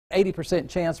80%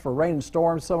 chance for rain and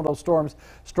storms. Some of those storms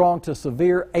strong to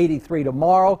severe, 83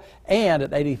 tomorrow, and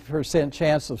an 80%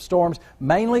 chance of storms,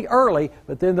 mainly early,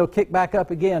 but then they'll kick back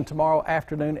up again tomorrow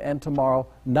afternoon and tomorrow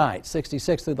night.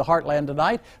 66 through the heartland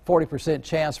tonight, 40%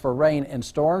 chance for rain and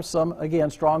storms, some again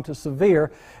strong to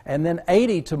severe, and then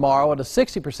 80 tomorrow and a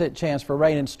 60% chance for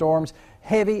rain and storms,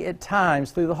 heavy at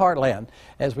times through the heartland.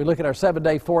 As we look at our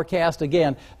 7-day forecast,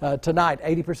 again, tonight,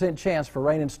 80% chance for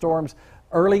rain and storms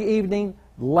early evening,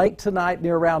 late tonight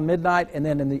near around midnight, and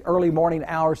then in the early morning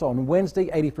hours on Wednesday,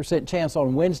 80% chance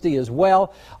on Wednesday as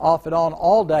well, off and on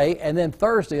all day, and then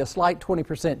Thursday a slight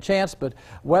 20% chance, but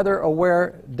weather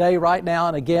aware day right now.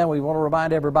 And again, we want to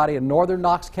remind everybody in northern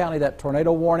Knox County that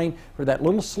tornado warning for that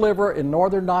little sliver in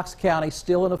northern Knox County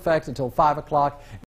still in effect until 5 o'clock.